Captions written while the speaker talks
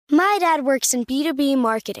My dad works in B2B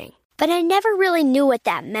marketing, but I never really knew what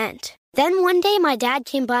that meant. Then one day my dad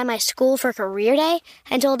came by my school for career day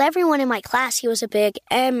and told everyone in my class he was a big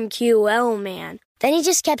MQL man. Then he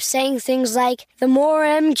just kept saying things like, the more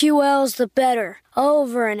MQLs the better,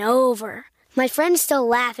 over and over. My friends still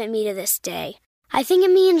laugh at me to this day. I think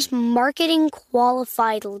it means marketing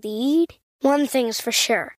qualified lead. One thing's for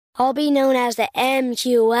sure, I'll be known as the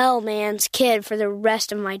MQL man's kid for the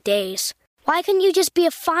rest of my days. Why couldn't you just be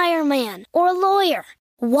a fireman or a lawyer?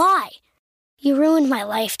 Why? You ruined my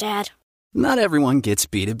life, Dad. Not everyone gets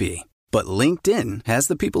B2B, but LinkedIn has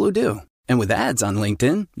the people who do. And with ads on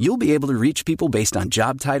LinkedIn, you'll be able to reach people based on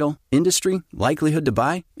job title, industry, likelihood to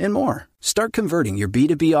buy, and more. Start converting your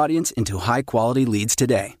B2B audience into high-quality leads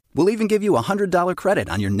today. We'll even give you a $100 credit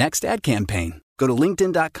on your next ad campaign. Go to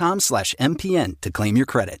linkedin.com/MPN to claim your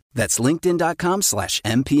credit. That's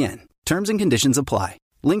linkedin.com/MPN. Terms and conditions apply.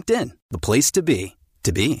 LinkedIn, the place to be.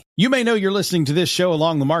 You may know you're listening to this show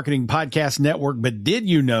along the Marketing Podcast Network, but did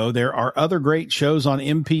you know there are other great shows on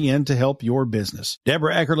MPN to help your business?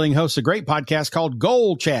 Deborah Eckerling hosts a great podcast called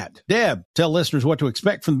Goal Chat. Deb, tell listeners what to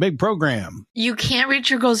expect from the big program. You can't reach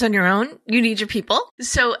your goals on your own. You need your people.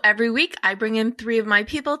 So every week I bring in 3 of my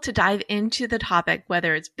people to dive into the topic,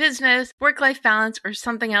 whether it's business, work-life balance, or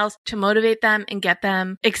something else, to motivate them and get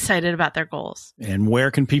them excited about their goals. And where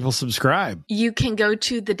can people subscribe? You can go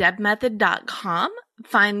to thedebmethod.com.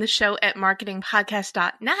 Find the show at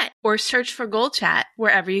marketingpodcast.net or search for Goal Chat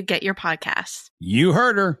wherever you get your podcasts. You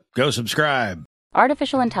heard her. Go subscribe.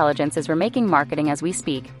 Artificial intelligence is remaking marketing as we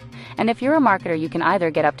speak. And if you're a marketer, you can either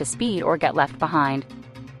get up to speed or get left behind.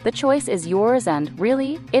 The choice is yours, and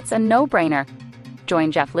really, it's a no-brainer.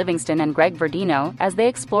 Join Jeff Livingston and Greg Verdino as they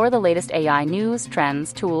explore the latest AI news,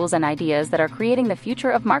 trends, tools, and ideas that are creating the future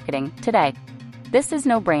of marketing today. This is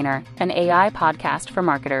No Brainer, an AI podcast for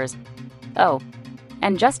marketers. Oh,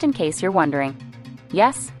 and just in case you're wondering,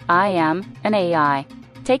 yes, I am an AI.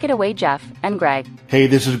 Take it away, Jeff and Greg. Hey,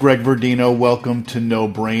 this is Greg Verdino. Welcome to No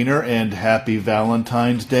Brainer, and happy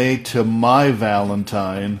Valentine's Day to my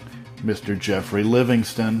Valentine, Mr. Jeffrey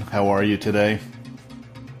Livingston. How are you today?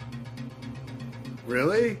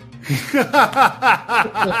 Really?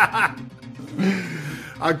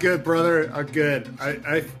 I'm good, brother. I'm good.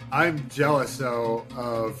 I'm jealous, though,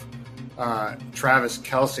 of Travis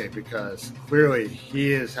Kelce, because clearly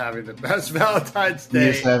he is having the best Valentine's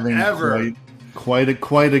Day ever. Quite a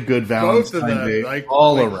good Valentine's Day,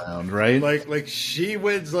 around, right? Like she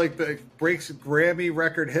wins, breaks Grammy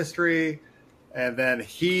record history, and then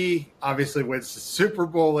he obviously wins the Super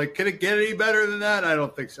Bowl. Can it get any better than that? I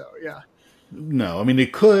don't think so. Yeah. No, I mean,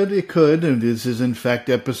 it could, and this is in fact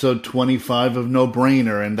episode 25 of No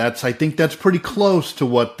Brainer, and I think that's pretty close to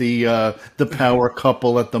what the power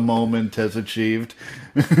couple at the moment has achieved.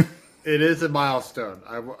 It is a milestone.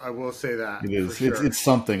 I will say that. It is. Sure. It's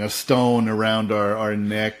something, a stone around our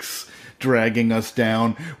necks, dragging us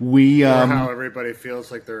down. Or how everybody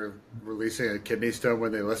feels like they're releasing a kidney stone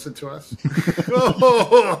when they listen to us.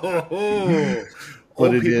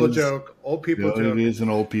 Old people joke. It is an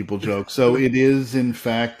old people joke. So it is, in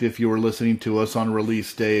fact, if you were listening to us on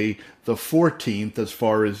release day, the 14th, as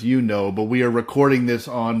far as you know, but we are recording this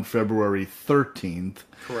on February 13th.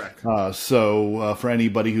 Correct. So for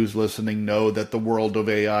anybody who's listening, know that the world of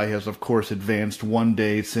AI has, of course, advanced one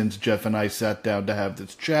day since Jeff and I sat down to have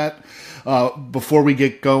this chat. Before we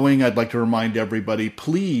get going, I'd like to remind everybody,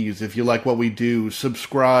 please, if you like what we do,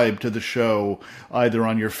 subscribe to the show either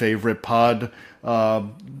on your favorite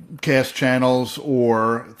cast channels,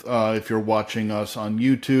 or if you're watching us on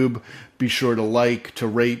YouTube, be sure to like, to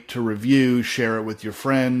rate, to review, share it with your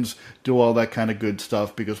friends, do all that kind of good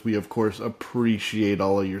stuff, because we, of course, appreciate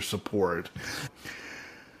all of your support.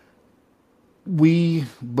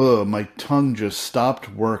 My tongue just stopped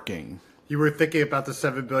working. You were thinking about the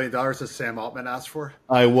 $7 billion that Sam Altman asked for?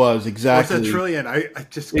 I was, exactly. What's a trillion? I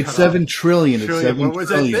just It's $7 trillion. It's $7 what was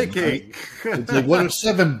trillion, I thinking? Right? It's like, what is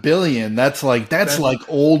 $7 billion? That's like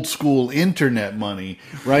old school internet money,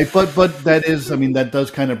 right? But that is, I mean, that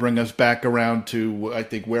does kind of bring us back around to, I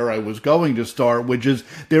think, where I was going to start, which is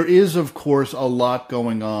there is, of course, a lot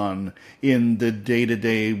going on in the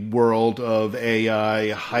day-to-day world of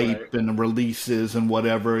AI hype and releases and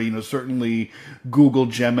whatever. Certainly Google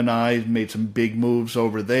Gemini made some big moves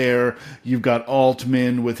over there. You've got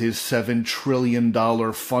Altman with his $7 trillion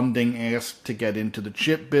funding ask to get into the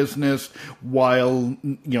chip business, while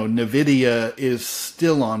NVIDIA is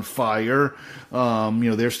still on fire.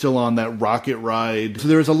 They're still on that rocket ride. So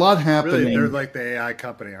there's a lot happening. Really, they're like the AI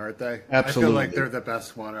company, aren't they? Absolutely. I feel like they're the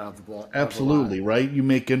best one out of the block. Absolutely, right? You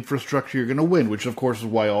make infrastructure, you're going to win, which of course is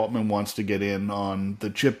why Altman wants to get in on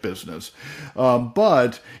the chip business.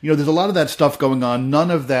 But there's a lot of that stuff going on.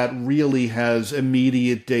 None of that really has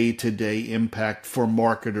immediate day-to-day impact for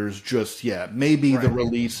marketers just yet. Maybe the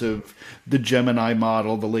release of the Gemini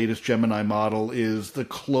model, the latest Gemini model, is the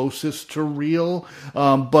closest to real.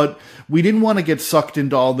 But we didn't want to get sucked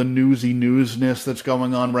into all the newsy newsness that's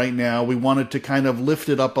going on right now. We wanted to kind of lift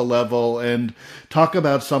it up a level and talk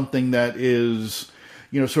about something that is,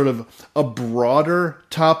 sort of a broader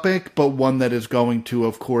topic, but one that is going to,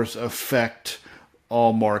 of course, affect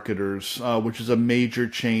all marketers, which is a major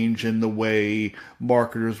change in the way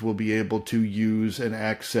marketers will be able to use and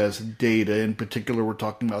access data. In particular, we're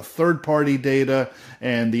talking about third-party data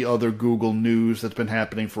and the other Google news that's been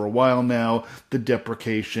happening for a while now, the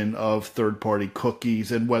deprecation of third-party cookies,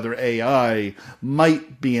 and whether AI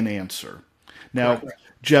might be an answer. Now,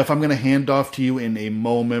 Jeff, I'm going to hand off to you in a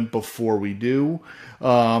moment before we do.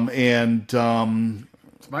 It's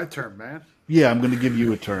my turn, man. Yeah, I'm going to give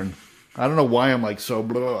you a turn. I don't know why I'm like so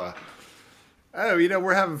blah. Oh,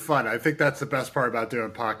 we're having fun. I think that's the best part about doing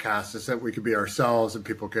podcasts is that we can be ourselves and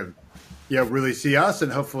people can, really see us,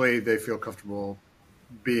 and hopefully they feel comfortable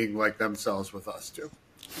being like themselves with us too.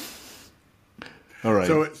 All right.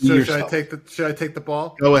 So should I take the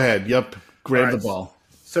ball? Go ahead. Yep. Grab the ball.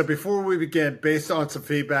 So before we begin, based on some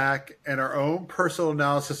feedback and our own personal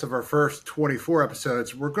analysis of our first 24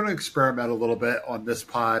 episodes, we're going to experiment a little bit on this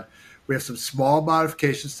pod. We have some small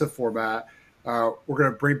modifications to the format. We're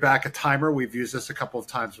going to bring back a timer. We've used this a couple of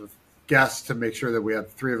times with guests to make sure that we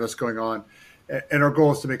have three of us going on. And our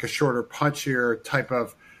goal is to make a shorter, punchier type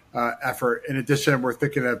of effort. In addition, we're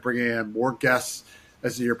thinking of bringing in more guests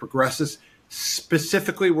as the year progresses.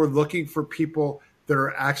 Specifically, we're looking for people that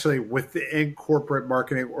are actually within corporate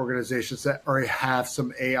marketing organizations that already have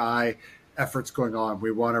some AI efforts going on.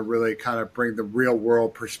 We want to really kind of bring the real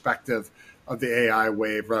world perspective of the AI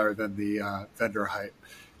wave rather than the vendor hype.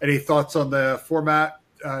 Any thoughts on the format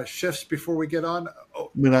shifts before we get on?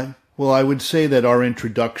 I would say that our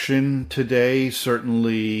introduction today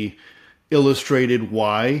certainly illustrated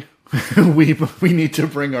why we need to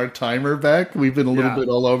bring our timer back. We've been a little bit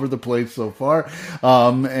all over the place so far,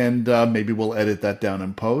 and maybe we'll edit that down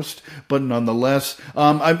in post. But nonetheless,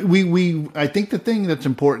 I think the thing that's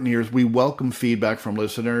important here is we welcome feedback from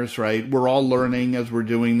listeners. Right, we're all learning as we're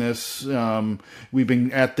doing this. We've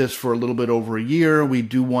been at this for a little bit over a year. We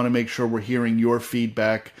do want to make sure we're hearing your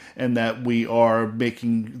feedback and that we are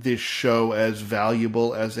making this show as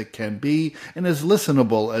valuable as it can be and as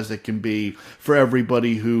listenable as it can be for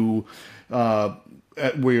everybody who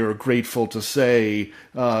we are grateful to say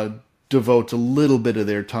devotes a little bit of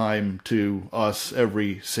their time to us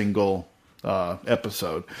every single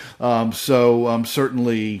episode. So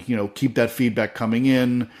certainly, keep that feedback coming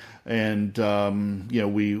in, and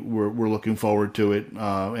we're looking forward to it,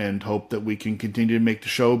 and hope that we can continue to make the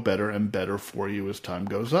show better and better for you as time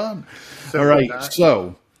goes on. All right.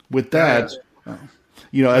 So with that.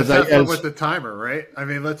 Let's have fun with the timer, right? I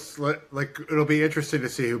mean, it'll be interesting to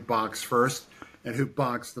see who bonks first and who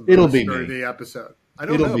bonks the most during the episode. I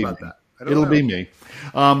don't know about that. It'll be me.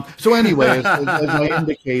 So anyway, as I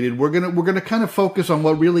indicated, we're gonna kind of focus on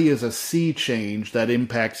what really is a sea change that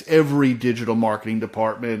impacts every digital marketing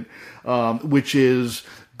department, which is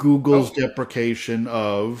Google's deprecation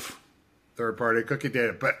of third-party cookie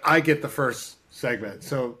data. But I get the first segment.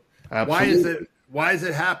 So absolutely. why is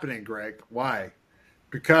it happening, Greg? Why?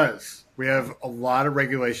 Because we have a lot of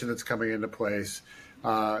regulation that's coming into place.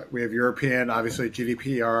 We have European, obviously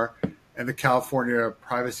GDPR, and the California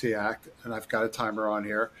Privacy Act, and I've got a timer on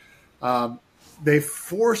here. They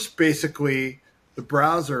force basically the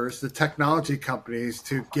browsers, the technology companies,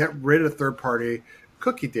 to get rid of third-party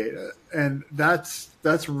cookie data, and that's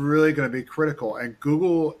really going to be critical. And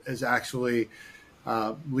Google is actually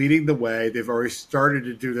leading the way. They've already started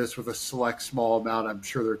to do this with a select small amount. I'm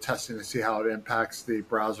sure they're testing to see how it impacts the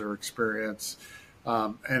browser experience.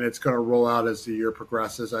 And it's going to roll out as the year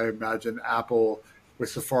progresses. I imagine Apple with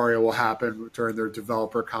Safari will happen during their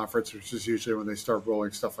developer conference, which is usually when they start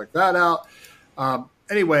rolling stuff like that out.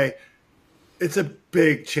 Anyway, it's a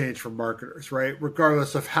big change for marketers, right?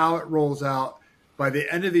 Regardless of how it rolls out, by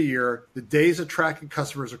the end of the year, the days of tracking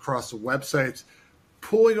customers across the websites,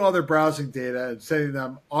 pulling all their browsing data and sending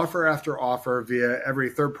them offer after offer via every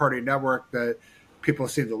third-party network that people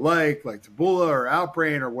seem to like Taboola or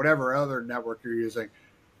Outbrain or whatever other network you're using,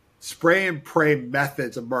 spray and pray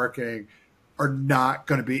methods of marketing are not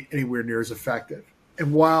going to be anywhere near as effective.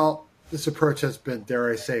 And while this approach has been,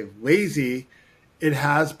 dare I say, lazy, it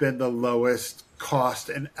has been the lowest cost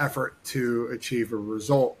and effort to achieve a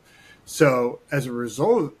result. So as a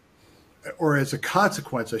result, or as a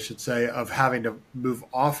consequence, I should say, of having to move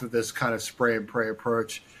off of this kind of spray and pray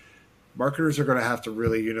approach, marketers are going to have to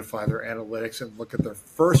really unify their analytics and look at their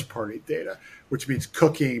first-party data, which means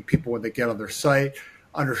cooking people when they get on their site,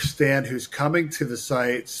 understand who's coming to the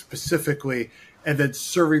site specifically, and then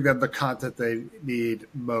serving them the content they need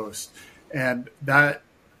most. And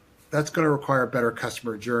that's going to require a better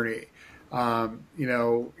customer journey.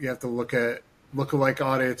 You have to look at lookalike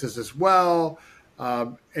audiences as well.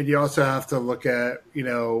 And you also have to look at,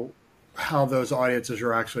 how those audiences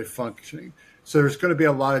are actually functioning. So there's going to be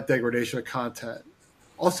a lot of degradation of content.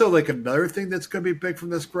 Also, another thing that's going to be big from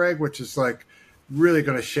this, Greg, which is really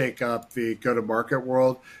going to shake up the go-to-market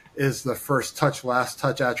world, is the first touch, last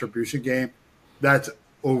touch attribution game. That's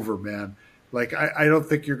over, man. I don't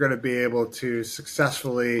think you're going to be able to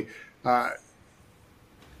successfully,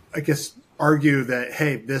 argue that,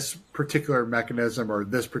 hey, this particular mechanism or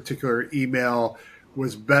this particular email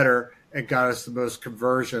was better and got us the most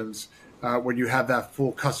conversions when you have that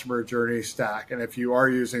full customer journey stack. And if you are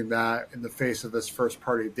using that in the face of this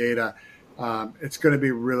first-party data, it's going to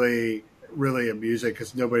be really, really amusing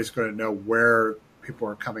because nobody's going to know where people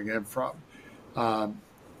are coming in from.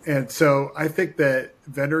 And so I think that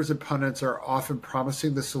vendors and pundits are often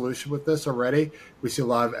promising the solution with this already. We see a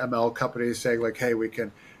lot of ML companies saying hey, we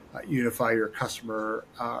can unify your customer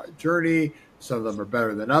journey. Some of them are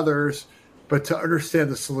better than others. But to understand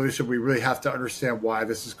the solution, we really have to understand why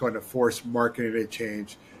this is going to force marketing to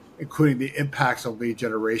change, including the impacts on lead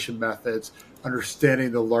generation methods,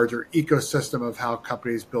 understanding the larger ecosystem of how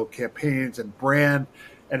companies build campaigns and brand,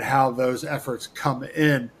 and how those efforts come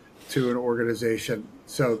in to an organization.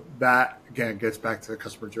 So that, again, gets back to the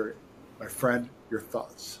customer journey. My friend, your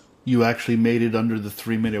thoughts? You actually made it under the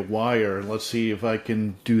 3-minute wire. Let's see if I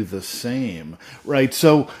can do the same. Right.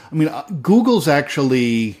 So, Google's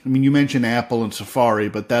actually, you mentioned Apple and Safari,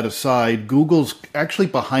 but that aside, Google's actually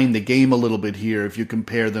behind the game a little bit here if you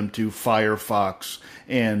compare them to Firefox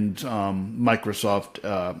and Microsoft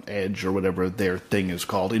Edge or whatever their thing is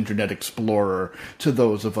called, Internet Explorer, to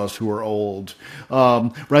those of us who are old.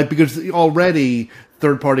 Right. Because already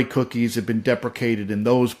third-party cookies have been deprecated in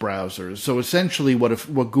those browsers. So essentially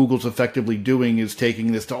what Google's effectively doing is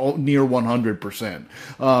taking this to near 100%.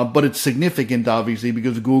 But it's significant, obviously,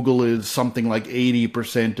 because Google is something like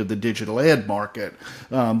 80% of the digital ad market.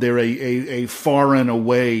 They're a far and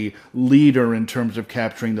away leader in terms of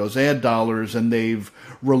capturing those ad dollars, and they've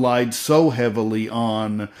relied so heavily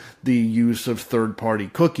on the use of third-party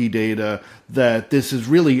cookie data that this is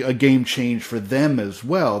really a game change for them as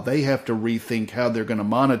well. They have to rethink how they're going to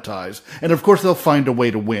monetize, and of course they'll find a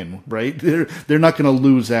way to win. Right? They're not going to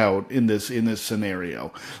lose out in this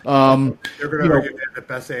scenario. They're going to argue they're the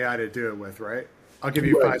best AI to do it with, right? I'll give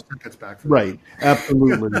you 5 seconds back for that.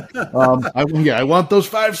 Absolutely. I want those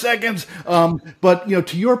 5 seconds. But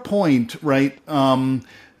to your point, right?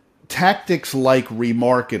 Tactics like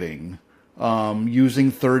remarketing,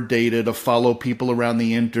 using third data to follow people around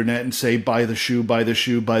the internet and say, buy the shoe, buy the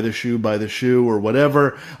shoe, buy the shoe, buy the shoe, or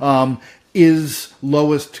whatever, is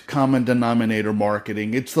lowest common denominator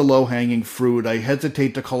marketing. It's the low-hanging fruit. I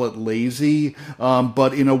hesitate to call it lazy,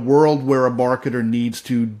 but in a world where a marketer needs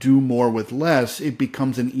to do more with less, it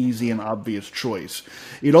becomes an easy and obvious choice.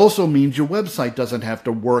 It also means your website doesn't have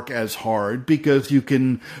to work as hard because you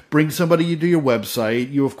can bring somebody to your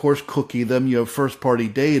website. You, of course, cookie them. You have first-party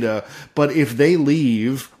data. But if they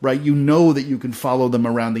leave, right, you know that you can follow them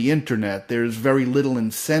around the internet. There's very little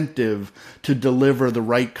incentive to deliver the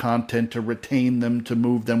right content, to retain them, to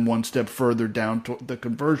move them one step further down to the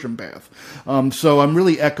conversion path. So I'm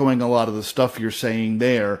really echoing a lot of the stuff you're saying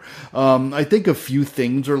there. I think a few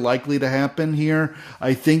things are likely to happen here.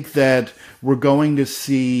 I think that we're going to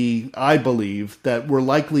see, I believe, that we're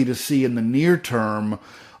likely to see in the near term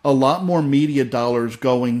a lot more media dollars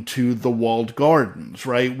going to the walled gardens,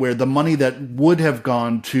 right? Where the money that would have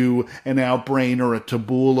gone to an Outbrain or a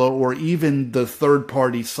Taboola or even the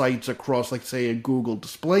third-party sites across, like, say, a Google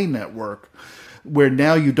display network, where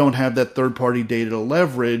now you don't have that third-party data to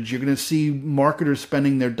leverage, you're going to see marketers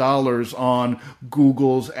spending their dollars on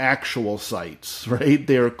Google's actual sites, right?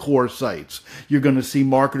 Their core sites. You're going to see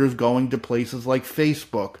marketers going to places like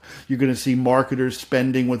Facebook. You're going to see marketers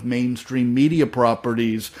spending with mainstream media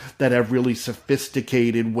properties that have really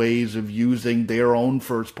sophisticated ways of using their own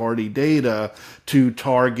first-party data to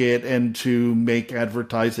target and to make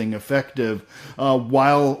advertising effective,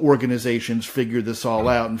 while organizations figure this all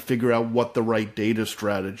out and figure out what the right data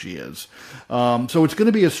strategy is. So it's going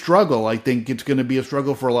to be a struggle. I think it's going to be a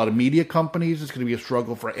struggle for a lot of media companies. It's going to be a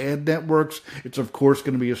struggle for ad networks. It's, of course,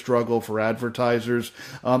 going to be a struggle for advertisers.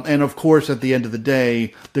 And, of course, at the end of the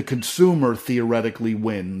day, the consumer theoretically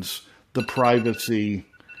wins the privacy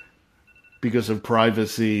because of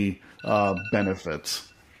privacy benefits.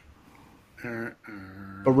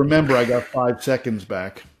 But remember, I got 5 seconds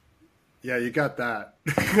back. Yeah, you got that.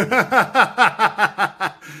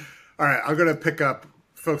 All right, I'm going to pick up.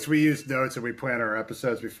 Folks, we use notes and we plan our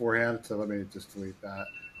episodes beforehand, so let me just delete that.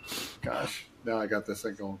 Gosh, now I got this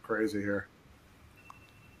thing going crazy here.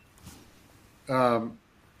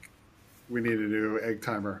 We need a new egg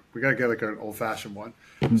timer. We got to get like an old-fashioned one.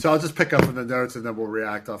 So I'll just pick up from the notes and then we'll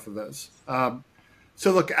react off of this.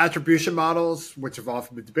 So look, attribution models, which have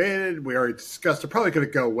often been debated, we already discussed, are probably going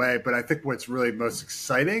to go away. But I think what's really most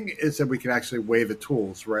exciting is that we can actually weigh the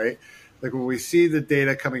tools, right? Like when we see the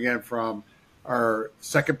data coming in from our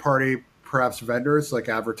second-party, perhaps vendors, like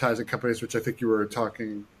advertising companies, which I think you were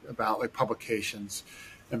talking about, like publications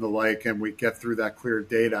and the like, and we get through that clear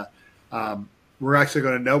data, we're actually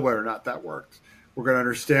going to know whether or not that worked. We're going to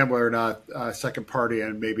understand whether or not second-party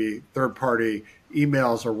and maybe third-party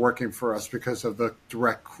emails are working for us because of the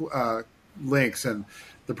direct links and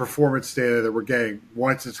the performance data that we're getting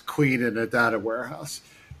once it's clean in a data warehouse.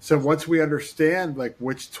 So once we understand like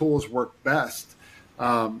which tools work best,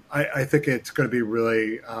 I think it's going to be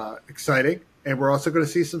really exciting. And we're also going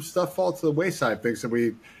to see some stuff fall to the wayside, things that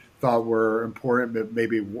we thought were important but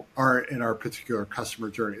maybe aren't in our particular customer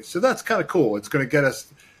journey. So that's kind of cool. It's going to get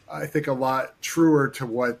us, I think, a lot truer to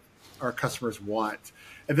what our customers want.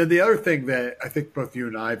 And then the other thing that I think both you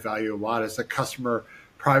and I value a lot is that customer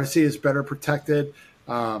privacy is better protected.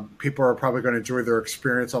 People are probably going to enjoy their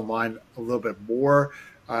experience online a little bit more.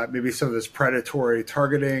 Maybe some of this predatory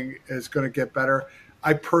targeting is going to get better.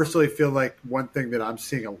 I personally feel like one thing that I'm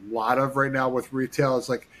seeing a lot of right now with retail is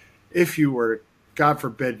like if you were, God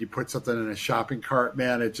forbid, you put something in a shopping cart,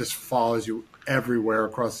 man, it just follows you everywhere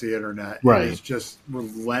across the internet. Right. It's just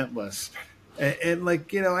relentless. And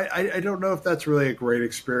like, you know, I don't know if that's really a great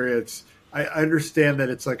experience. I understand that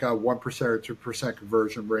it's like a 1% or 2%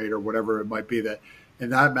 conversion rate or whatever it might be,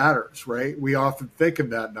 and that matters, right? We often think of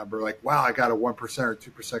that number like, wow, I got a 1% or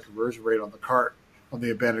 2% conversion rate on the cart, on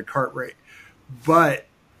the abandoned cart rate. But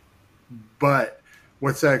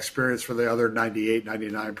what's that experience for the other 98,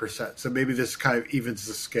 99%? So maybe this kind of evens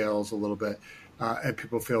the scales a little bit and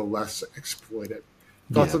people feel less exploited.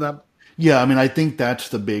 Thoughts on that? Yeah, I mean, I think that's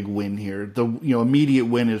the big win here. The immediate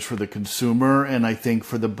win is for the consumer, and I think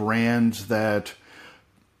for the brands that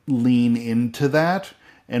lean into that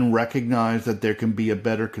and recognize that there can be a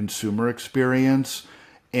better consumer experience,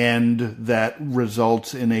 and that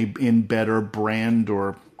results in better brand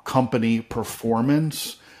or company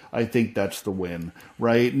performance. I think that's the win,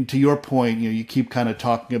 right? And to your point, you keep kind of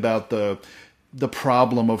talking about the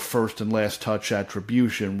problem of first and last touch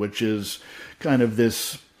attribution, which is kind of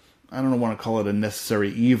this, I don't want to call it a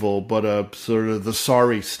necessary evil, but a sort of the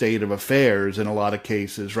sorry state of affairs in a lot of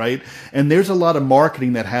cases, right? And there's a lot of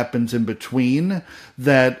marketing that happens in between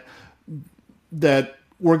that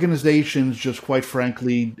organizations just quite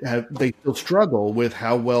frankly they still struggle with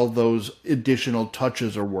how well those additional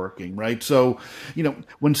touches are working, right? So,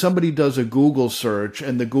 when somebody does a Google search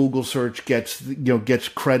and the Google search gets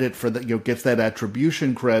credit for that, gets that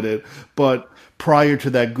attribution credit, but prior to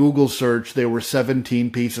that Google search, there were 17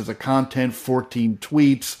 pieces of content, 14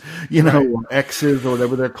 tweets, right, or X's or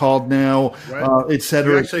whatever they're called now, right, et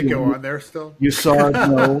cetera. You actually go on there still? You saw a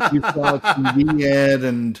TV ad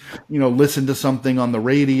and, listened to something on the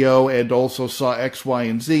radio and also saw X, Y,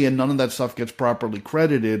 and Z, and none of that stuff gets properly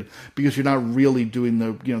credited because you're not really doing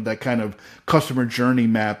that kind of customer journey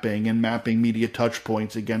mapping and mapping media touch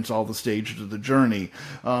points against all the stages of the journey.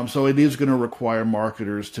 So it is going to require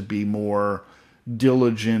marketers to be more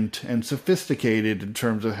diligent and sophisticated in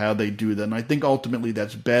terms of how they do that. And I think ultimately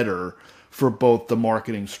that's better for both the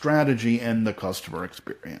marketing strategy and the customer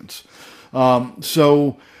experience.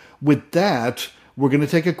 So with that, we're going to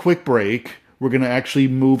take a quick break. We're going to actually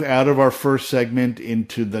move out of our first segment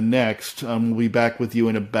into the next. We'll be back with you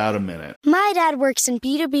in about a minute. My dad works in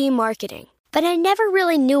B2B marketing, but I never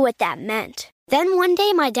really knew what that meant. Then one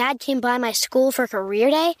day my dad came by my school for career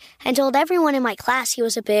day and told everyone in my class he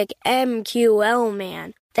was a big MQL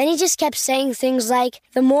man. Then he just kept saying things like,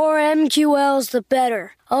 the more MQLs, the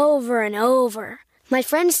better, over and over. My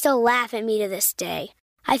friends still laugh at me to this day.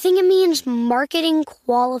 I think it means marketing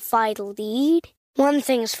qualified lead. One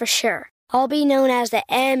thing's for sure. I'll be known as the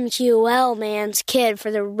MQL man's kid for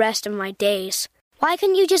the rest of my days. Why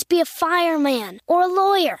couldn't you just be a fireman or a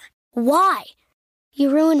lawyer? Why?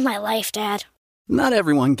 You ruined my life, Dad. Not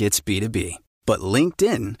everyone gets B2B, but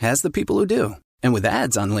LinkedIn has the people who do. And with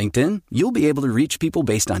ads on LinkedIn, you'll be able to reach people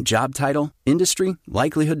based on job title, industry,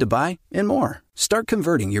 likelihood to buy, and more. Start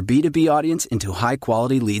converting your B2B audience into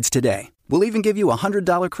high-quality leads today. We'll even give you a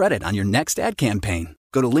 $100 credit on your next ad campaign.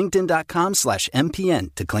 Go to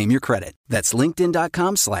linkedin.com/MPN to claim your credit. That's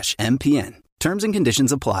linkedin.com/MPN. Terms and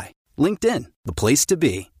conditions apply. LinkedIn, the place to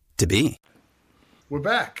be, to be. We're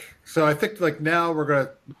back. So I think now we're going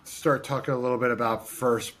to start talking a little bit about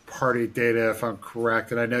first-party data, if I'm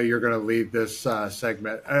correct. And I know you're going to lead this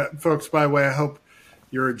segment. Folks, by the way, I hope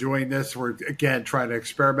you're enjoying this. We're, again, trying to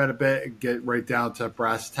experiment a bit and get right down to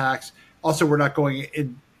brass tacks. Also, we're not going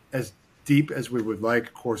in as deep as we would like.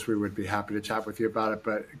 Of course, we would be happy to chat with you about it.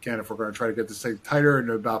 But, again, if we're going to try to get this thing tighter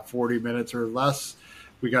into about 40 minutes or less,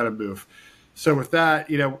 we got to move. So with that,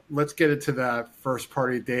 let's get into that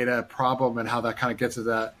first-party data problem and how that kind of gets to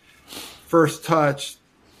that first touch,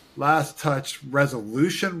 last touch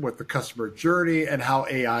resolution with the customer journey and how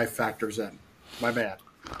AI factors in. My man.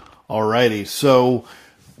 All righty. So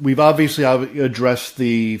we've obviously addressed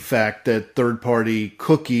the fact that third-party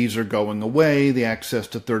cookies are going away, the access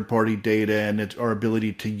to third-party data and our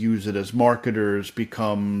ability to use it as marketers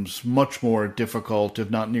becomes much more difficult, if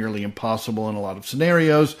not nearly impossible in a lot of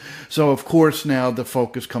scenarios. So, of course, now the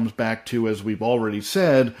focus comes back to, as we've already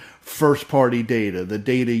said, first-party data, the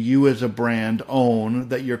data you as a brand own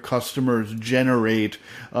that your customers generate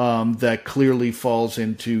that clearly falls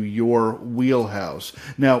into your wheelhouse.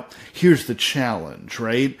 Now, here's the challenge,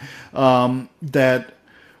 right? That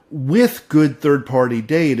with good third-party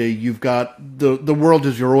data, you've got the world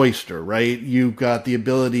is your oyster, right? You've got the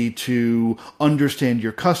ability to understand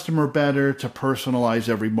your customer better, to personalize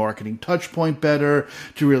every marketing touch point better,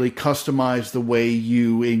 to really customize the way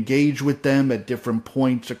you engage with them at different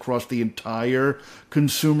points across the entire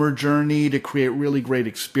consumer journey to create really great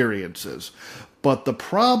experiences. But the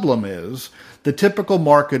problem is the typical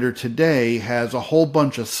marketer today has a whole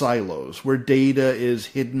bunch of silos where data is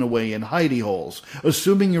hidden away in hidey holes,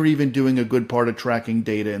 assuming you're even doing a good part of tracking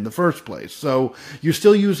data in the first place. So you're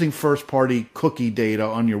still using first-party cookie data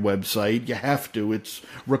on your website. You have to. It's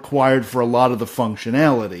required for a lot of the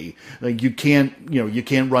functionality. Like you can't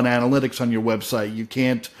run analytics on your website. You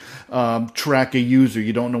can't track a user.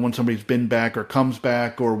 You don't know when somebody's been back or comes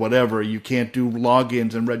back or whatever. You can't do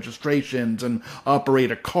logins and registrations and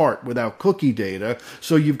operate a cart without cookie data.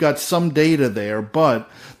 So you've got some data there, but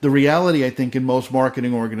the reality, I think, in most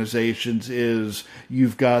marketing organizations is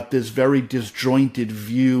you've got this very disjointed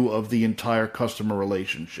view of the entire customer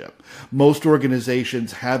relationship. Most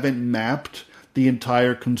organizations haven't mapped the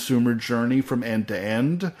entire consumer journey from end to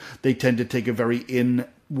end. They tend to take a very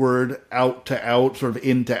inward, out to out, sort of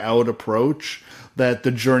in to out approach, that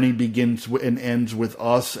the journey begins and ends with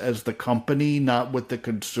us as the company, not with the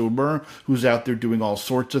consumer who's out there doing all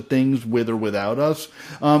sorts of things with or without us.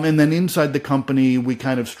 And then inside the company, we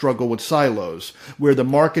kind of struggle with silos, where the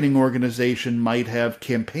marketing organization might have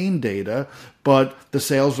campaign data, but the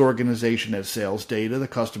sales organization has sales data, the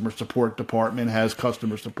customer support department has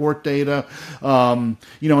customer support data, and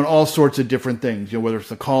all sorts of different things, whether it's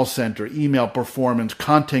the call center, email performance,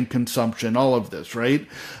 content consumption, all of this, right?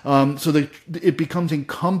 So that it becomes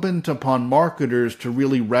incumbent upon marketers to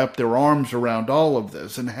really wrap their arms around all of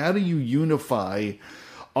this. And how do you unify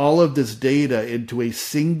all of this data into a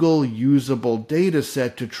single usable data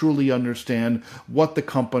set to truly understand what the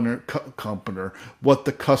what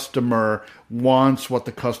the customer wants, what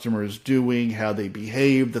the customer is doing, how they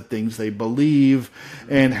behave, the things they believe,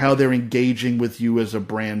 and how they're engaging with you as a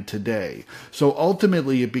brand today. So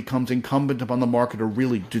ultimately, it becomes incumbent upon the marketer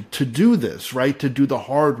really to do this, right? To do the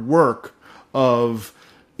hard work of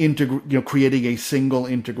creating a single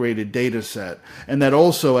integrated data set. And that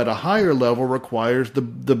also at a higher level requires the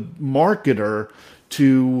marketer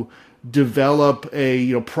to develop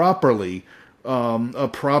a proper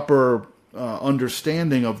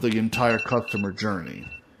understanding of the entire customer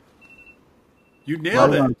journey. You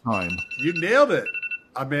nailed it. On time. You nailed it.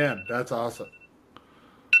 Oh, man, that's awesome.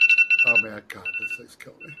 Oh, man, God, this thing's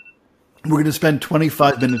killing me. We're going to spend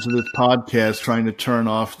 25 minutes of this podcast trying to turn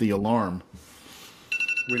off the alarm.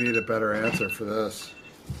 We need a better answer for this.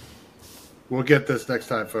 We'll get this next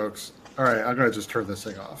time, folks. All right, I'm gonna just turn this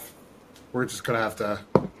thing off. We're gonna have to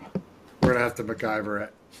MacGyver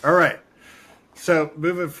it. All right. So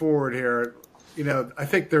moving forward here, I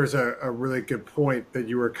think there's a really good point that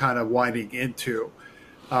you were kind of winding into,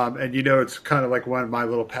 and it's kind of like one of my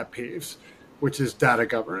little pet peeves, which is data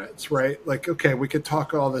governance, right? Like, okay, we could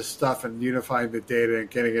talk all this stuff and unifying the data and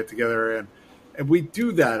getting it together, and we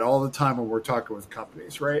do that all the time when we're talking with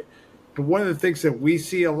companies, right? But one of the things that we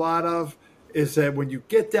see a lot of is that when you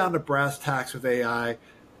get down to brass tacks with AI,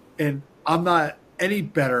 and I'm not any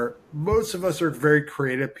better, most of us are very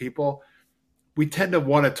creative people. We tend to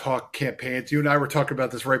want to talk campaigns. You and I were talking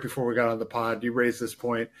about this right before we got on the pod. You raised this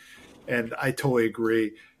point, and I totally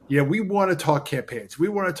agree. We want to talk campaigns. We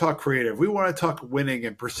want to talk creative. We want to talk winning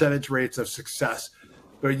and percentage rates of success.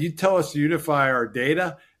 But you tell us to unify our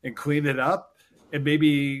data and clean it up and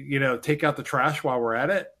maybe, take out the trash while we're at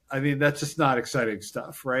it. I mean, that's just not exciting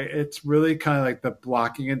stuff, right? It's really kind of like the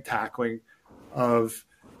blocking and tackling of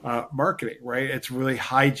marketing, right? It's really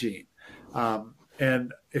hygiene.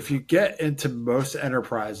 And if you get into most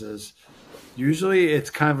enterprises, usually it's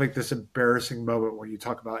kind of like this embarrassing moment when you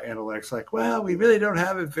talk about analytics, like, well, we really don't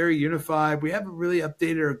have it very unified. We haven't really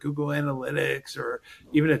updated our Google Analytics or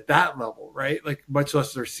even at that level, right? Like much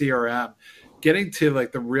less their CRM. Getting to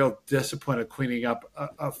like the real discipline of cleaning up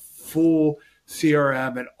a full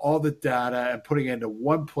CRM and all the data and putting it into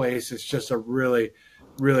one place is just a really,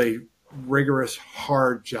 really rigorous,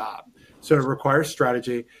 hard job. So it requires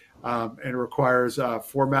strategy and it requires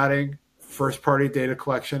formatting, first-party data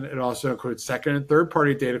collection. It also includes second and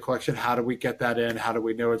third-party data collection. How do we get that in? How do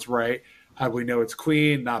we know it's right? How do we know it's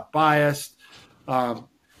clean, not biased?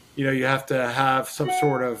 You have to have some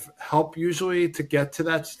sort of help usually to get to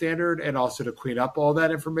that standard and also to clean up all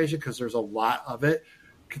that information because there's a lot of it.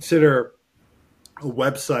 Consider a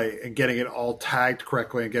website and getting it all tagged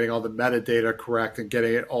correctly and getting all the metadata correct and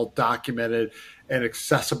getting it all documented and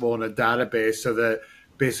accessible in a database so that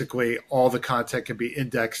basically all the content can be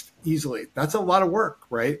indexed easily. That's a lot of work,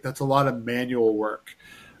 right? That's a lot of manual work.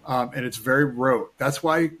 And it's very rote. That's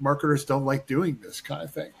why marketers don't like doing this kind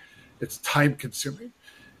of thing. It's time consuming.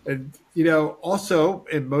 And, also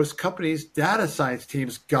in most companies, data science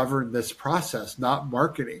teams govern this process, not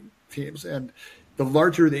marketing teams. And the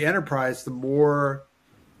larger the enterprise, the more,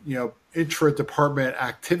 intra-department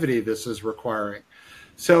activity this is requiring.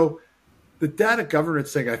 So the data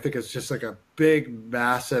governance thing, I think, is just like a big,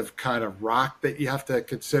 massive kind of rock that you have to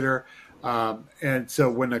consider. And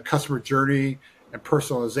so when a customer journey and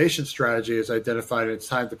personalization strategy is identified, and it's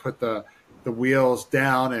time to put the wheels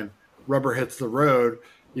down and rubber hits the road,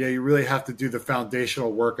 you really have to do the foundational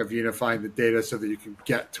work of unifying the data so that you can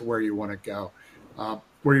get to where you want to go.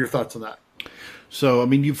 What are your thoughts on that? So, I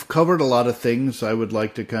mean, you've covered a lot of things. I would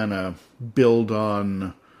like to kind of build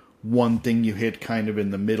on one thing you hit kind of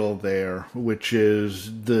in the middle there, which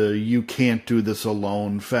is the you can't do this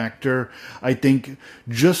alone factor. I think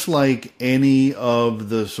just like any of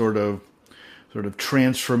the sort of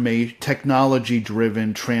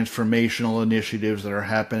technology-driven transformational initiatives that are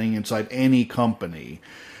happening inside any company,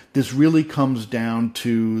 this really comes down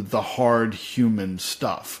to the hard human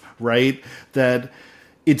stuff, right? That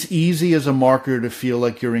it's easy as a marketer to feel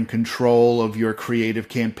like you're in control of your creative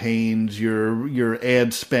campaigns, your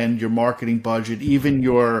ad spend, your marketing budget, even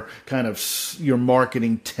your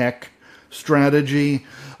marketing tech strategy.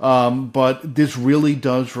 But this really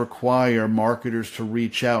does require marketers to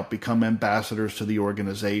reach out, become ambassadors to the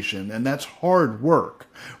organization. And that's hard work,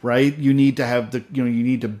 right? You need to have you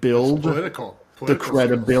need to build the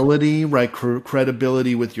credibility, right?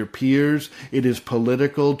 Credibility with your peers. It is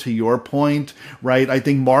political, to your point, right? I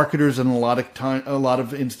think marketers in a lot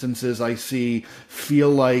of instances I see feel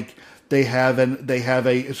like they're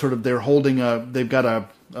holding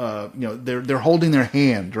their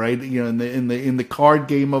hand, right? In the card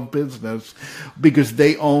game of business, because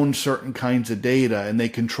they own certain kinds of data and they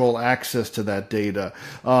control access to that data.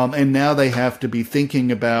 And now they have to be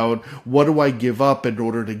thinking about, what do I give up in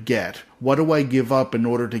order to get? What do I give up in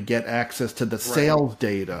order to get access to the sales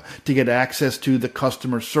data, to get access to the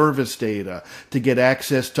customer service data, to get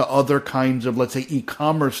access to other kinds of, let's say,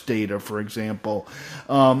 e-commerce data, for example?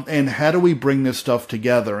 And how do we bring this stuff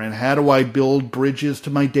together? And how do I build bridges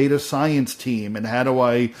to my data science team? And how do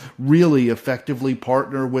I really effectively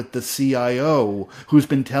partner with the CIO who's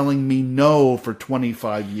been telling me no for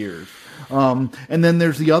 25 years? And then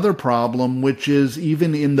there's the other problem, which is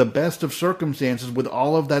even in the best of circumstances, with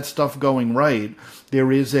all of that stuff going right,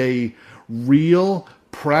 there is a real,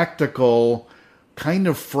 practical, kind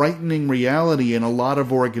of frightening reality in a lot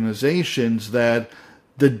of organizations that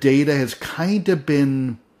the data has kind of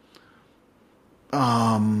been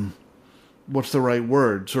what's the right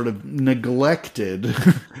word? Sort of neglected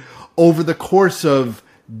over the course of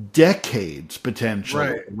decades,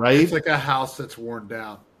 potentially. Right? It's like a house that's worn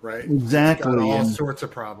down. Right. Exactly. It's got all sorts of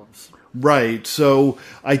problems. Right. So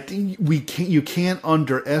I think you can't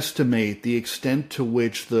underestimate the extent to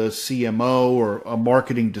which the CMO or a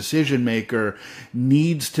marketing decision maker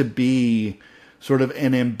needs to be sort of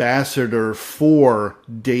an ambassador for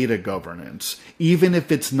data governance, even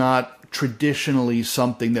if it's not traditionally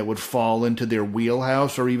something that would fall into their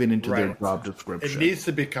wheelhouse or even into their job description. It needs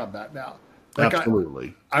to become that now.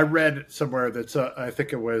 Absolutely. I read somewhere that's I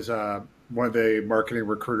think it was one of the marketing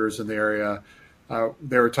recruiters in the area.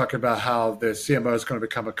 They were talking about how the CMO is going to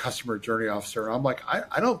become a customer journey officer. And I'm like,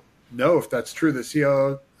 I don't know if that's true.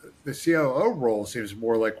 The COO role seems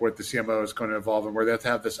more like what the CMO is going to evolve in, where they have to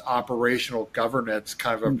have this operational governance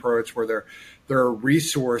kind of approach where they're a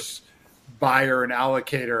resource buyer and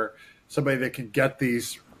allocator, somebody that can get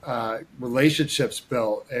these relationships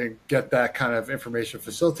built and get that kind of information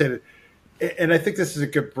facilitated. And I think this is a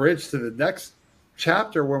good bridge to the next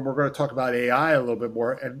chapter when we're going to talk about AI a little bit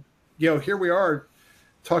more. And, here we are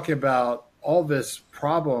talking about all this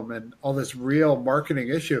problem and all this real marketing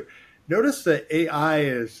issue. Notice that AI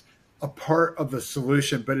is a part of the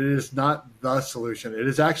solution, but it is not the solution. It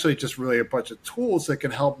is actually just really a bunch of tools that can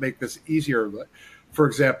help make this easier. For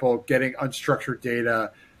example, getting unstructured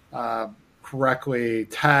data correctly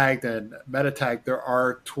tagged and meta tagged. There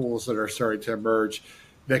are tools that are starting to emerge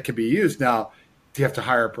that can be used. Now, do you have to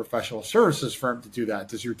hire a professional services firm to do that?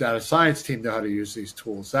 Does your data science team know how to use these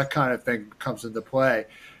tools? That kind of thing comes into play.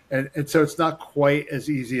 And so it's not quite as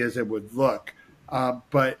easy as it would look.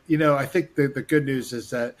 But, I think the good news is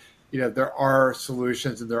that, there are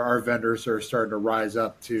solutions and there are vendors that are starting to rise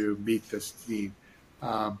up to meet this need.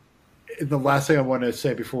 The last thing I want to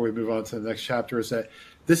say before we move on to the next chapter is that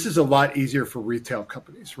this is a lot easier for retail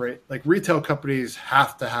companies, right? Like retail companies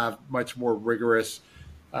have to have much more rigorous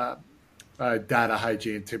data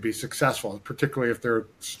hygiene to be successful, particularly if they're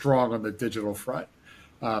strong on the digital front.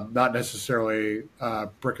 Not necessarily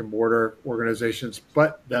brick and mortar organizations,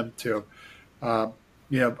 but them too.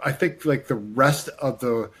 I think like the rest of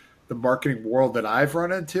the marketing world that I've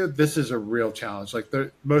run into, this is a real challenge. Like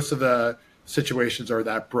most of the situations are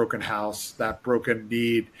that broken house, that broken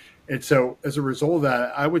need. And so as a result of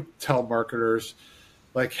that, I would tell marketers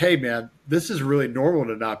like, hey man, this is really normal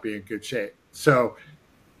to not be in good shape. So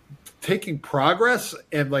taking progress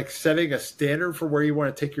and like setting a standard for where you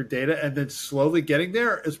want to take your data and then slowly getting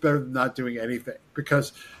there is better than not doing anything,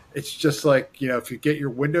 because it's just like, if you get your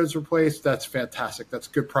windows replaced, that's fantastic. That's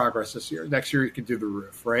good progress this year. Next year you can do the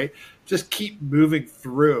roof, right? Just keep moving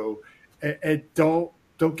through and don't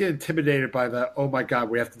get intimidated by the, oh my God,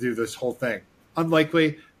 we have to do this whole thing.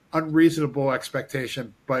 Unlikely, unreasonable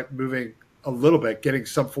expectation, but moving a little bit, getting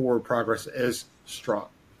some forward progress is strong.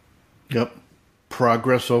 Yep.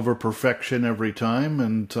 Progress over perfection every time,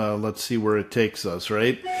 and let's see where it takes us,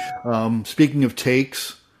 right? Speaking of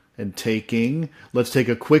takes and taking, let's take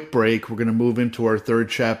a quick break. We're going to move into our third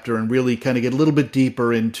chapter and really kind of get a little bit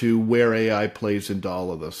deeper into where AI plays into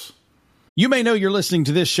all of this. You may know you're listening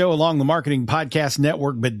to this show along the Marketing Podcast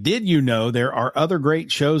Network, but did you know there are other great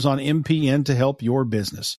shows on MPN to help your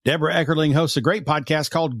business? Deborah Eckerling hosts a great podcast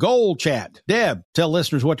called Goal Chat. Deb, tell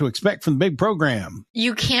listeners what to expect from the big program.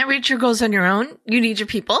 You can't reach your goals on your own. You need your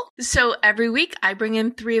people. So every week I bring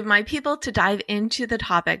in 3 of my people to dive into the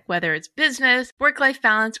topic, whether it's business, work-life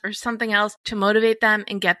balance, or something else, to motivate them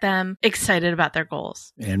and get them excited about their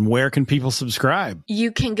goals. And where can people subscribe?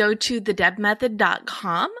 You can go to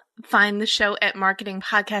thedebmethod.com. Find the show at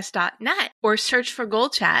marketingpodcast.net or search for Goal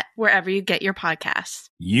Chat wherever you get your podcasts.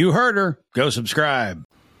 You heard her. Go subscribe.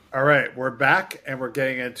 All right, we're back and we're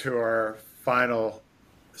getting into our final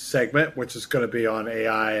segment, which is going to be on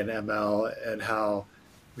AI and ML and how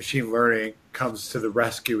machine learning comes to the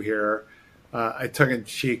rescue here. I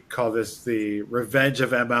tongue-in-cheek call this the revenge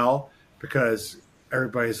of ML, because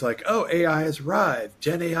everybody's like, oh, AI has arrived.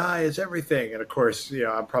 Gen AI is everything. And of course,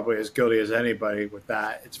 I'm probably as guilty as anybody with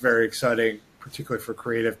that. It's very exciting, particularly for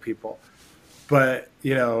creative people. But,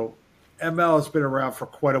 ML has been around for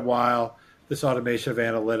quite a while, this automation of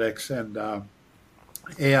analytics, and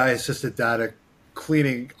AI-assisted data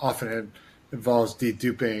cleaning often involves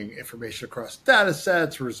deduping information across data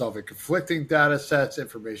sets, resolving conflicting data sets,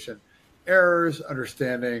 information errors,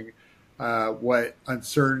 understanding what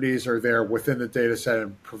uncertainties are there within the data set,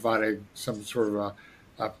 and providing some sort of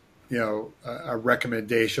a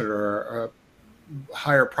recommendation or a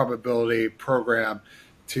higher probability program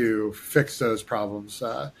to fix those problems.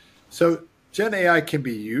 So Gen AI can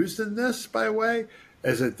be used in this, by the way,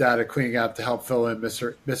 as a data cleaning app to help fill in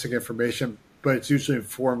missing information, but it's usually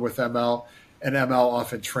informed with ML. and ML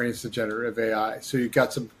often trains the generative AI. So you've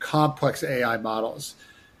got some complex AI models.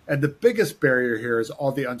 And the biggest barrier here is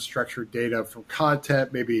all the unstructured data from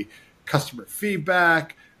content, maybe customer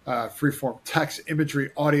feedback, freeform text,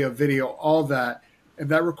 imagery, audio, video, all that. And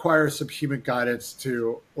that requires some human guidance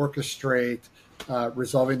to orchestrate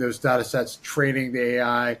resolving those data sets, training the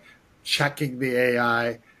AI, checking the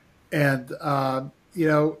AI. And,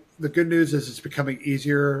 the good news is it's becoming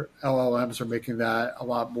easier. LLMs are making that a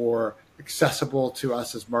lot more accessible to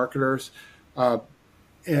us as marketers.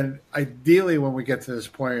 And ideally, when we get to this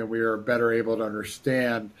point and we are better able to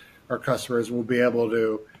understand our customers, we'll be able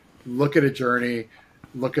to look at a journey,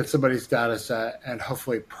 look at somebody's data set, and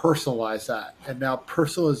hopefully personalize that. And now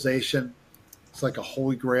personalization is like a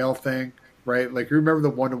holy grail thing, right? Like, you remember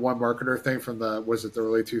the one-to-one marketer thing from the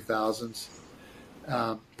early 2000s?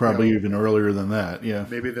 Probably even earlier than that, yeah.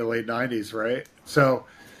 Maybe the late 90s, right? So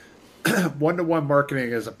one-to-one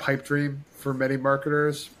marketing is a pipe dream for many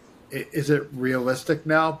marketers. Is it realistic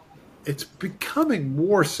now? It's becoming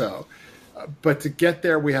more so. But to get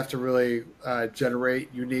there, we have to really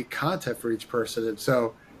generate unique content for each person. And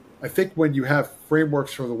so I think when you have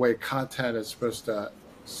frameworks for the way content is supposed to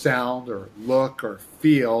sound or look or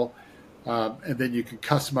feel, and then you can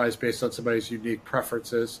customize based on somebody's unique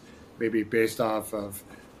preferences, maybe based off of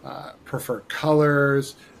preferred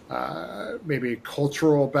colors, maybe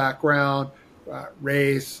cultural background,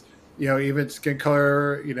 race, even skin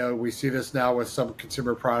color. We see this now with some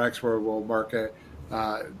consumer products where we'll market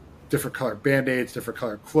different color Band-Aids, different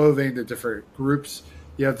color clothing to different groups.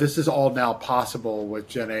 This is all now possible with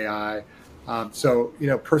Gen AI. So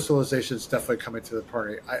personalization is definitely coming to the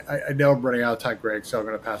party. I know I'm running out of time, Greg, so I'm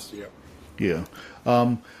going to pass to you. Yeah.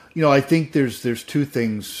 I think there's two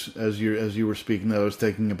things as you were speaking that I was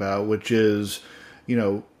thinking about, which is,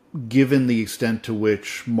 given the extent to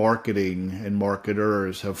which marketing and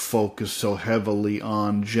marketers have focused so heavily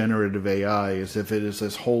on generative AI as if it is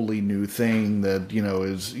this wholly new thing that,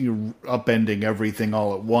 is upending everything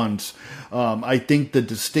all at once. I think the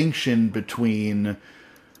distinction between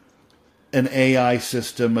an AI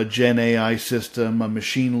system, a Gen AI system, a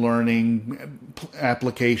machine learning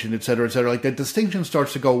application, et cetera, like that distinction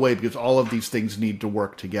starts to go away because all of these things need to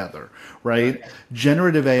work together, right?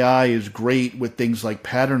 Generative AI is great with things like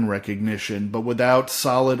pattern recognition, but without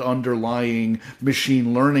solid underlying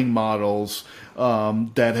machine learning models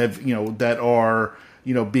that are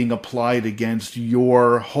being applied against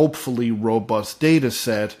your hopefully robust data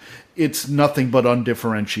set, it's nothing but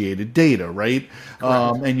undifferentiated data, right?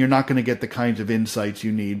 And you're not going to get the kinds of insights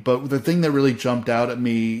you need. But the thing that really jumped out at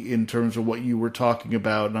me in terms of what you were talking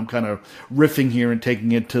about, and I'm kind of riffing here and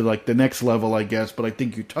taking it to like the next level, I guess, but I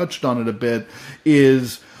think you touched on it a bit,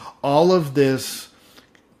 is all of this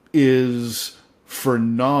is for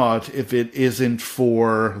naught if it isn't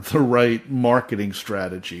for the right marketing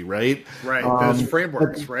strategy, right? Right. Those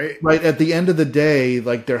frameworks, right? Right. At the end of the day,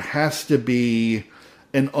 like there has to be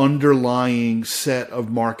an underlying set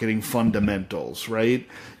of marketing fundamentals, right?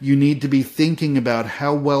 You need to be thinking about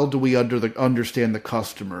how well do we understand the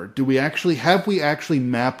customer? Have we actually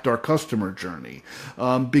mapped our customer journey?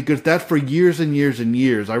 Because that for years and years and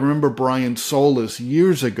years, I remember Brian Solis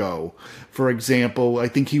years ago, for example, I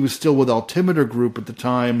think he was still with Altimeter Group at the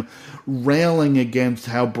time, railing against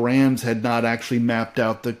how brands had not actually mapped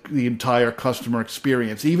out the entire customer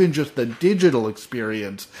experience, even just the digital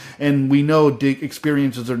experience. And we know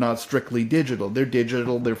experiences are not strictly digital. They're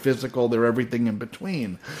digital, they're physical, they're everything in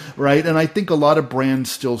between, right? And I think a lot of brands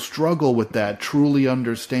still struggle with that, truly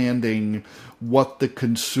understanding what the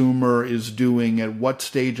consumer is doing at what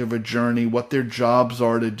stage of a journey, what their jobs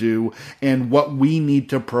are to do, and what we need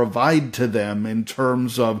to provide to them in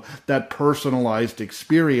terms of that personalized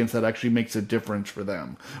experience that actually makes a difference for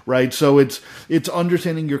them, right? So it's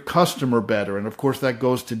understanding your customer better, and of course that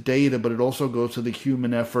goes to data, but it also goes to the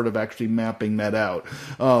human effort of actually mapping that out.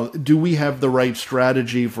 Do we have the right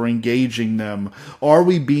strategy for engaging them? Are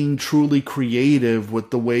we being truly creative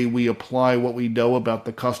with the way we apply what we know about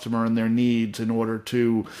the customer and their needs in order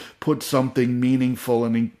to put something meaningful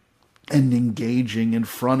and engaging in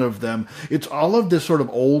front of them? It's all of this sort of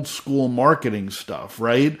old school marketing stuff,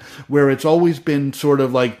 right? Where it's always been sort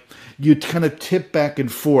of like you kind of tip back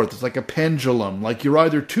and forth. It's like a pendulum. Like you're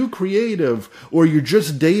either too creative or you're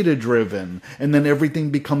just data driven, and then everything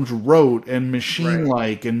becomes rote and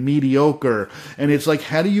machine-like and mediocre. And it's like,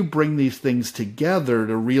 how do you bring these things together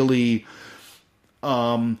to really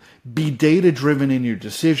be data-driven in your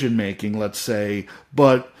decision-making, let's say,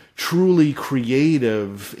 but truly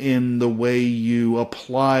creative in the way you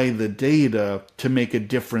apply the data to make a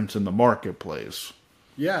difference in the marketplace?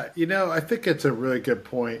 Yeah, I think it's a really good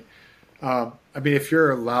point. I mean, if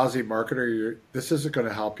you're a lousy marketer, this isn't going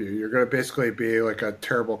to help you. You're going to basically be like a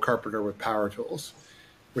terrible carpenter with power tools,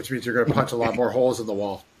 which means you're going to punch a lot more holes in the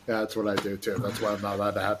wall. Yeah, that's what I do too. That's why I'm not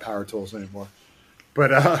allowed to have power tools anymore.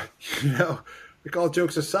 But like all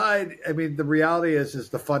jokes aside, I mean, the reality is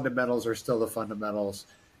the fundamentals are still the fundamentals.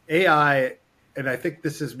 AI, and I think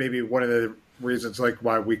this is maybe one of the reasons like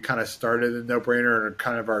why we kind of started the No Brainer, and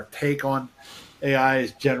kind of our take on AI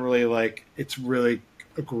is generally like it's really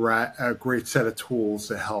a great set of tools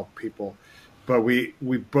to help people. But we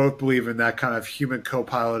both believe in that kind of human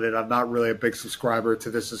co-piloted. I'm not really a big subscriber to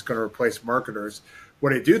this is going to replace marketers.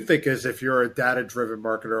 What I do think is if you're a data-driven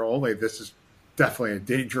marketer only, this is definitely a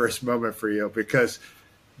dangerous moment for you, because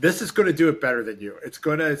this is going to do it better than you. It's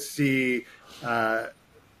going to see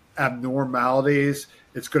abnormalities.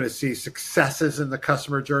 It's going to see successes in the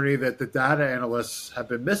customer journey that the data analysts have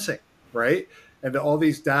been missing, right? And all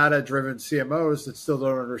these data-driven CMOs that still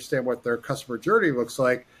don't understand what their customer journey looks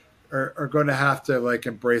like are going to have to like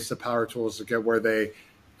embrace the power tools to get where they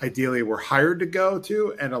ideally were hired to go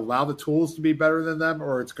to, and allow the tools to be better than them,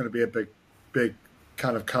 or it's going to be a big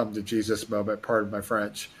kind of come to Jesus moment, pardon my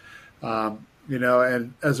French.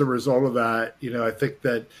 And as a result of that, I think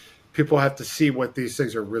that people have to see what these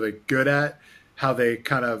things are really good at, how they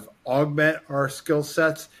kind of augment our skill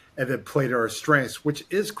sets, and then play to our strengths, which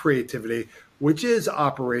is creativity, which is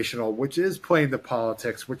operational, which is playing the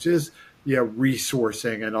politics, which is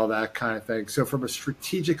resourcing and all that kind of thing. So from a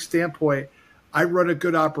strategic standpoint, I run a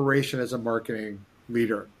good operation as a marketing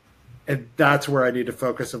leader. And that's where I need to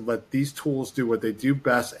focus and let these tools do what they do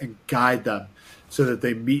best and guide them so that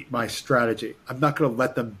they meet my strategy. I'm not going to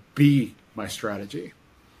let them be my strategy.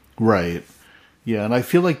 Right. Yeah, and I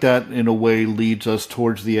feel like that in a way leads us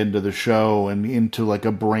towards the end of the show and into like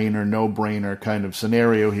a brainer, no brainer kind of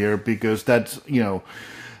scenario here, because that's, I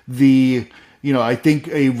think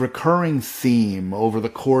a recurring theme over the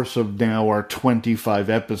course of now our 25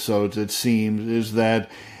 episodes, it seems, is that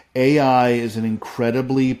AI is an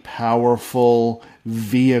incredibly powerful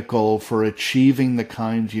vehicle for achieving the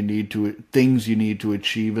things you need to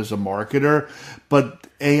achieve as a marketer, but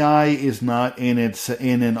AI is not in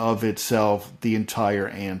and of itself the entire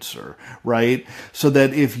answer, right? So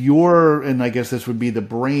that if and I guess this would be the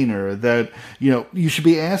brainer, that you should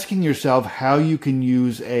be asking yourself how you can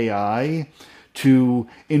use AI to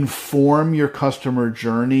inform your customer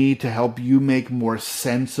journey, to help you make more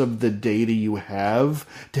sense of the data you have,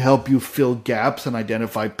 to help you fill gaps and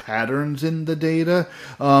identify patterns in the data,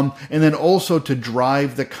 and then also to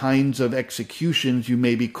drive the kinds of executions you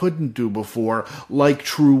maybe couldn't do before, like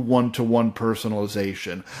true one-to-one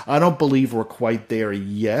personalization. I don't believe we're quite there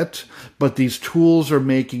yet, but these tools are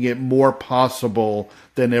making it more possible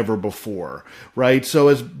than ever before, right?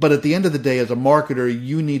 But at the end of the day, as a marketer,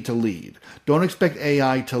 you need to lead. Don't expect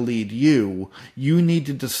AI to lead you. You need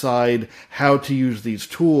to decide how to use these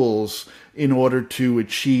tools in order to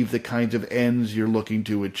achieve the kinds of ends you're looking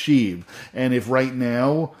to achieve. And if right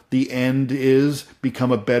now the end is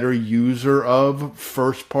become a better user of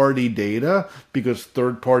first-party data because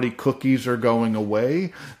third-party cookies are going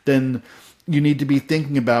away, then you need to be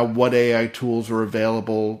thinking about what AI tools are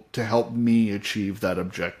available to help me achieve that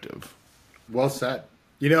objective. Well said.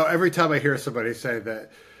 Every time I hear somebody say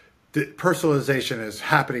that the personalization is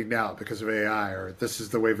happening now because of AI, or this is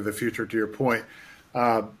the wave of the future, to your point,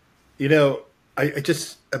 I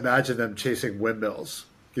just imagine them chasing windmills,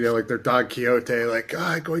 like they're Don Quixote, like,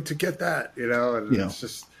 I'm going to get that, and it's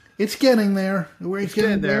just... It's getting there. It's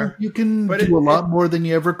getting there. You can do a lot more than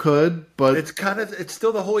you ever could, but it's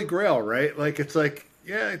still the holy grail, right? Like, it's like,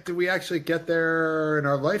 do we actually get there in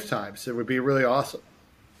our lifetimes? It would be really awesome.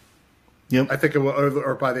 Yep. I think it will,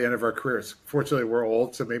 or by the end of our careers. Fortunately, we're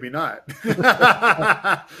old, so maybe not.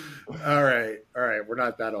 All right. We're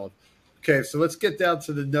not that old. Okay, so let's get down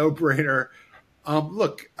to the no-brainer.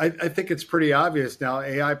 Look, I think it's pretty obvious now.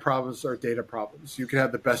 AI problems are data problems. You can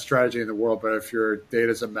have the best strategy in the world, but if your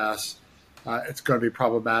data's a mess, it's going to be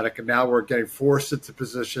problematic. And now we're getting forced into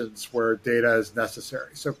positions where data is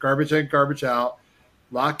necessary. So garbage in, garbage out,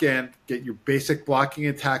 lock in, get your basic blocking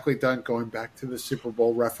and tackling done, going back to the Super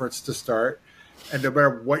Bowl reference to start. And no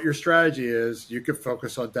matter what your strategy is, you can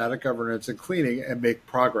focus on data governance and cleaning and make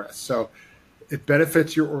progress. So it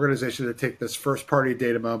benefits your organization to take this first-party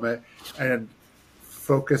data moment and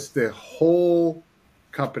focus the whole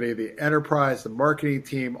company, the enterprise, the marketing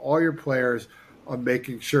team, all your players on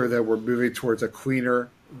making sure that we're moving towards a cleaner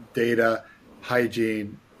data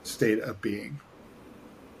hygiene state of being.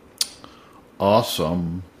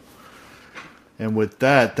 Awesome. And with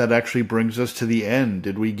that actually brings us to the end.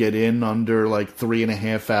 Did we get in under like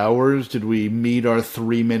 3.5 hours? Did we meet our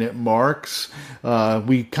 3-minute marks?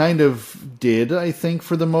 We kind of did, I think,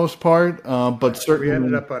 for the most part. But certainly we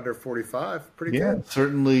ended up under 45. Pretty good.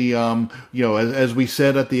 Certainly. As we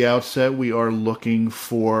said at the outset, we are looking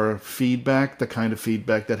for feedback, the kind of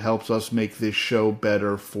feedback that helps us make this show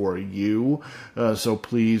better for you. So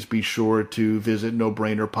please be sure to visit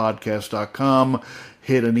nobrainerpodcast.com,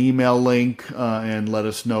 hit an email link, and let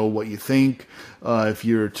us know what you think. If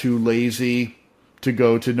you're too lazy to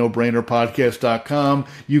go to nobrainerpodcast.com,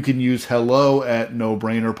 you can use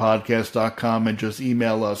hello@nobrainerpodcast.com and just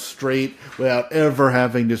email us straight without ever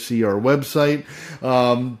having to see our website.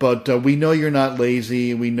 But we know you're not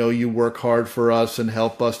lazy. We know you work hard for us and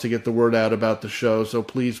help us to get the word out about the show. So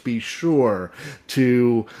please be sure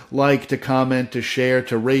to like, to comment, to share,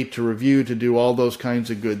 to rate, to review, to do all those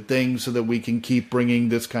kinds of good things so that we can keep bringing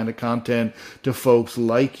this kind of content to folks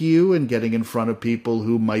like you and getting in front of people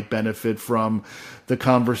who might benefit from the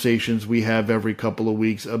conversations we have every couple of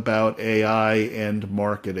weeks about AI and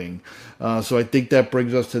marketing. So I think that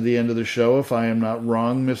brings us to the end of the show, if I am not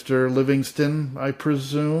wrong, Mr. Livingston, I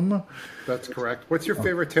presume. That's correct. What's your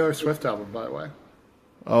favorite Taylor Swift album, by the way?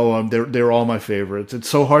 Oh, they're all my favorites. It's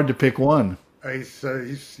so hard to pick one.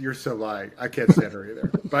 You're so lying. I can't stand her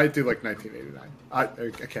either. But I do like 1989. I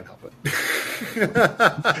can't help it.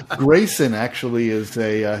 Grayson actually is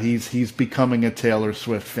he's becoming a Taylor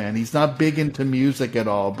Swift fan. He's not big into music at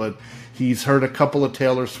all, but he's heard a couple of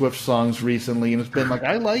Taylor Swift songs recently, and it's been like,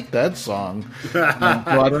 I like that song. So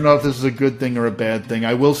I don't know if this is a good thing or a bad thing.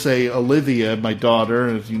 I will say Olivia, my daughter,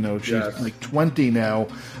 as you know, she's like 20 now,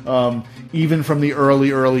 even from the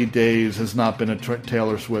early days has not been a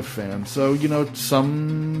Taylor Swift fan. So,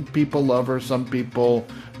 some people love her, some people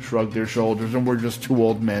shrug their shoulders, and we're just two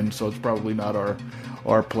old men, so it's probably not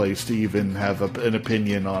our place to even have an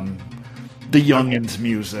opinion on the youngins'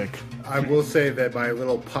 music. I will say that my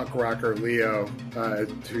little punk rocker Leo,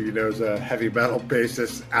 who you know is a heavy metal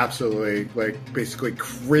bassist, absolutely basically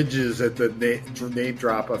cringes at the name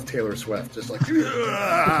drop of Taylor Swift. Just like,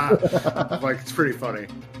 it's pretty funny.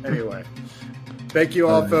 Anyway, thank you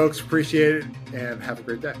all, folks. Appreciate it, and have a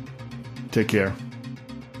great day. Take care.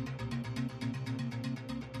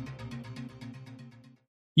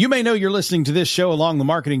 You may know you're listening to this show along the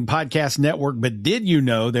Marketing Podcast Network, but did you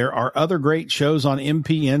know there are other great shows on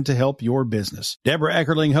MPN to help your business? Deborah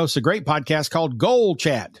Eckerling hosts a great podcast called Goal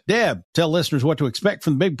Chat. Deb, tell listeners what to expect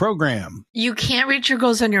from the big program. You can't reach your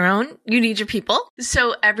goals on your own. You need your people.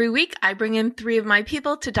 So every week I bring in 3 of my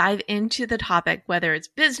people to dive into the topic, whether it's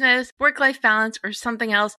business, work-life balance, or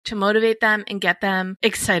something else, to motivate them and get them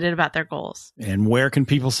excited about their goals. And where can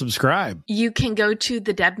people subscribe? You can go to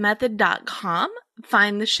thedebmethod.com.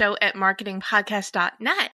 Find the show at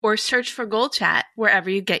marketingpodcast.net or search for Goal Chat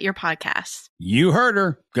wherever you get your podcasts. You heard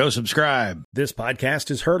her. Go subscribe. This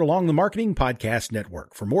podcast is heard along the Marketing Podcast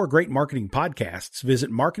Network. For more great marketing podcasts,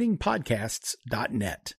 visit marketingpodcasts.net.